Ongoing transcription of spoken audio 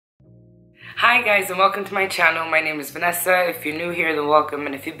Hi guys, and welcome to my channel. My name is Vanessa. If you're new here, then welcome,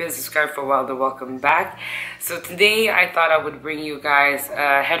 and if you've been subscribed for a while, then welcome back. So today I thought I would bring you guys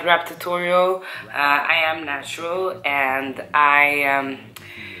a head wrap tutorial. I am natural, and I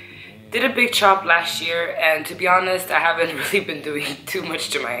did a big chop last year, and to be honest, I haven't really been doing too much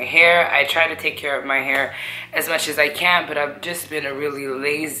to my hair. I try to take care of my hair as much as I can, but I've just been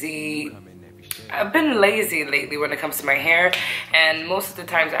I've been lazy lately when it comes to my hair, and most of the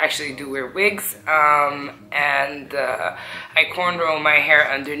times I actually do wear wigs, and I cornrow my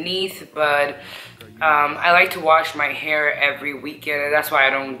hair underneath, but I like to wash my hair every weekend, and that's why I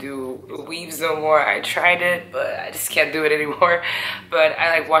don't do weaves no more. I tried it, but I just can't do it anymore. But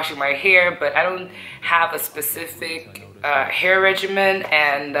I like washing my hair, but I don't have a specific hair regimen,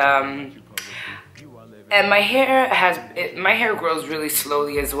 and my hair grows really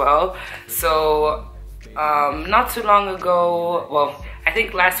slowly as well. So not too long ago, well, I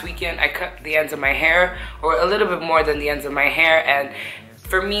think last weekend I cut the ends of my hair, or a little bit more than the ends of my hair. And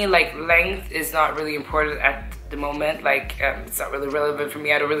for me, like, length is not really important at the moment. Like, it's not really relevant for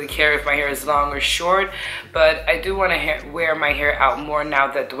me. I don't really care if my hair is long or short, but I do want to wear my hair out more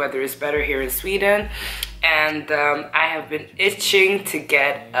now that the weather is better here in Sweden. And I have been itching to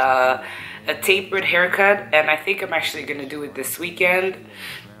get a tapered haircut, and I think I'm actually gonna do it this weekend.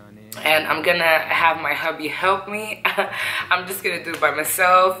 And I'm gonna have my hubby help me. I'm just gonna do it by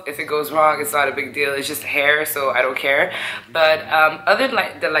myself. If it goes wrong, it's not a big deal. It's just hair, so I don't care. But other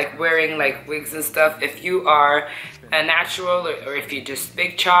than like wearing like wigs and stuff, if you are a natural, or if you're just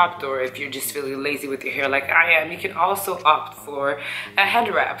big chopped, or if you're just feeling lazy with your hair like I am, you can also opt for a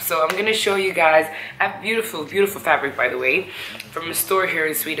head wrap. So I'm gonna show you guys. I have beautiful fabric, by the way, from a store here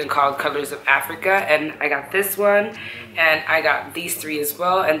in Sweden called Colors of Africa, and I got this one, and I got these three as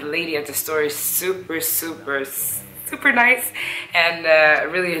well. And the lady at the store is super nice and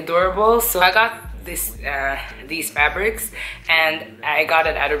really adorable. So I got these fabrics, and I got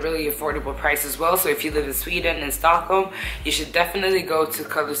it at a really affordable price as well. So if you live in Sweden, in Stockholm, you should definitely go to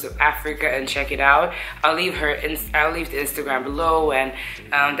Colors of Africa and check it out. I'll leave the Instagram below, and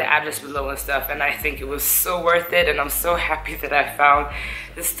the address below and stuff. And I think it was so worth it, and I'm so happy that I found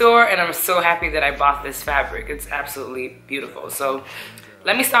the store, and I'm so happy that I bought this fabric. It's absolutely beautiful. So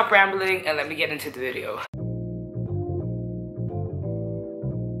let me stop rambling and let me get into the video.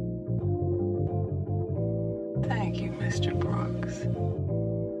 Thank you, Mr. Brooks.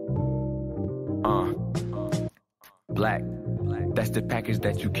 Black. That's the package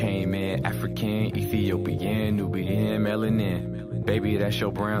that you came in. African, Ethiopian, Nubian, melanin. Baby, that's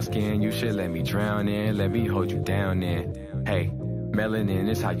your brown skin. You should let me drown in. Let me hold you down in. Hey, melanin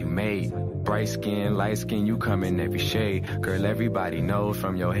is how you made. Bright skin, light skin, you come in every shade. Girl, everybody knows,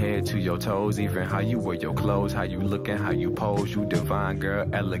 from your head to your toes. Even how you wear your clothes, how you look and how you pose. You divine, girl,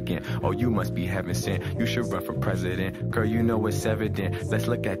 elegant. Oh, you must be heaven sent. You should run for president. Girl, you know it's evident. Let's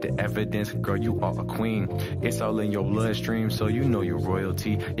look at the evidence. Girl, you are a queen. It's all in your bloodstream, so you know you're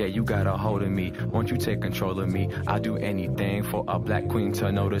royalty. Yeah, you got a hold of me. Won't you take control of me? I'll do anything for a black queen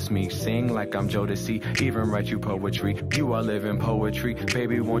to notice me. Sing like I'm Jodeci, even write you poetry. You are living poetry.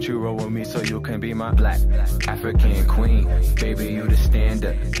 Baby, won't you roll with me so you can be my black African queen? Baby, you the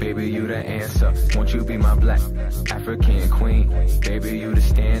standard. Baby, you the answer. Won't you be my black African queen? Baby, you the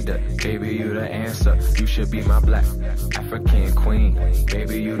standard. Baby, you the answer. You should be my black African queen.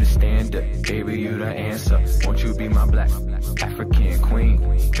 Baby, you the standard. Baby, you the answer. Won't you be my black African queen?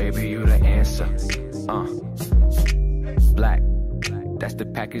 Baby, you the answer. Black. That's the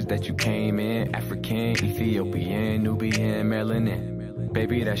package that you came in. African, Ethiopian, Nubian, melanin.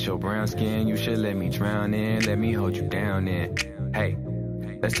 Baby, that's your brown skin. You should let me drown in. Let me hold you down in. Hey,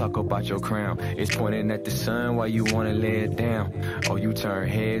 let's talk about your crown. It's pointing at the sun while you wanna lay it down. Oh, you turn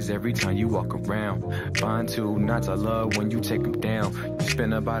heads every time you walk around. Bantu knots I love when you take them down. You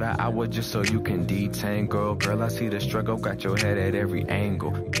spend about an hour just so you can detangle. Girl, I see the struggle, got your head at every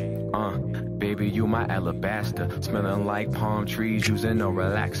angle. Baby, you my alabaster, smelling like palm trees, using no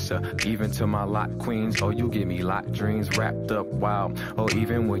relaxer. Even to my lock queens, oh, you give me lock dreams, wrapped up wild. Oh,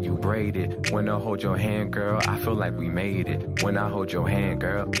 even when you braid it, when I hold your hand, girl, I feel like we made it. When I hold your hand,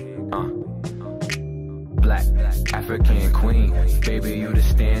 girl, Black African queen, baby, you the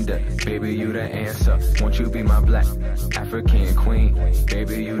standard. Baby, you the answer. Won't you be my black African queen?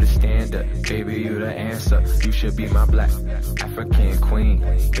 Baby, you the standard. Baby, you the answer. You should be my black African queen.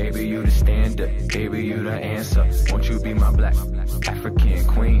 Baby, you the standard. Baby, you the answer. Won't you be my black African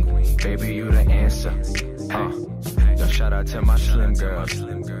queen? Baby, you the answer. Don't Shout out to my slim girls.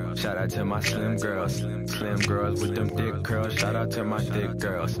 Shout out to my slim girls. Slim girls with them thick curls. Shout out to my thick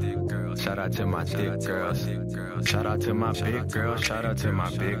girls. Shout out to my thick girls. Shout out to my big girls. Shout out to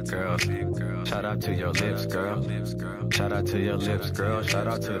my big girls. Shout out to your lips, girl. Shout out to your lips, girl. Shout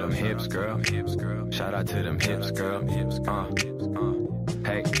out to them hips, girl. Shout out to them hips, girl.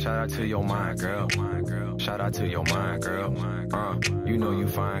 Hey, shout out to your mind, girl. Shout out to your mind, girl. You know you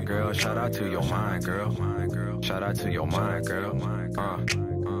fine, girl. Shout out to your mind, girl. Shout out to your mind, girl.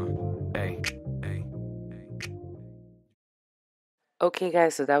 Hey. Okay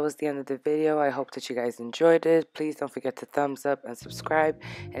guys, so that was the end of the video. I hope that you guys enjoyed it. Please don't forget to thumbs up and subscribe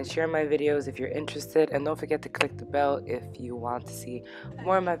and share my videos if you're interested, and don't forget to click the bell if you want to see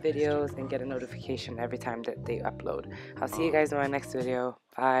more of my videos and get a notification every time that they upload. I'll see you guys in my next video.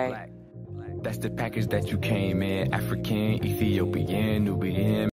 Bye. That's the package that you came in. African, Ethiopian, Nubian.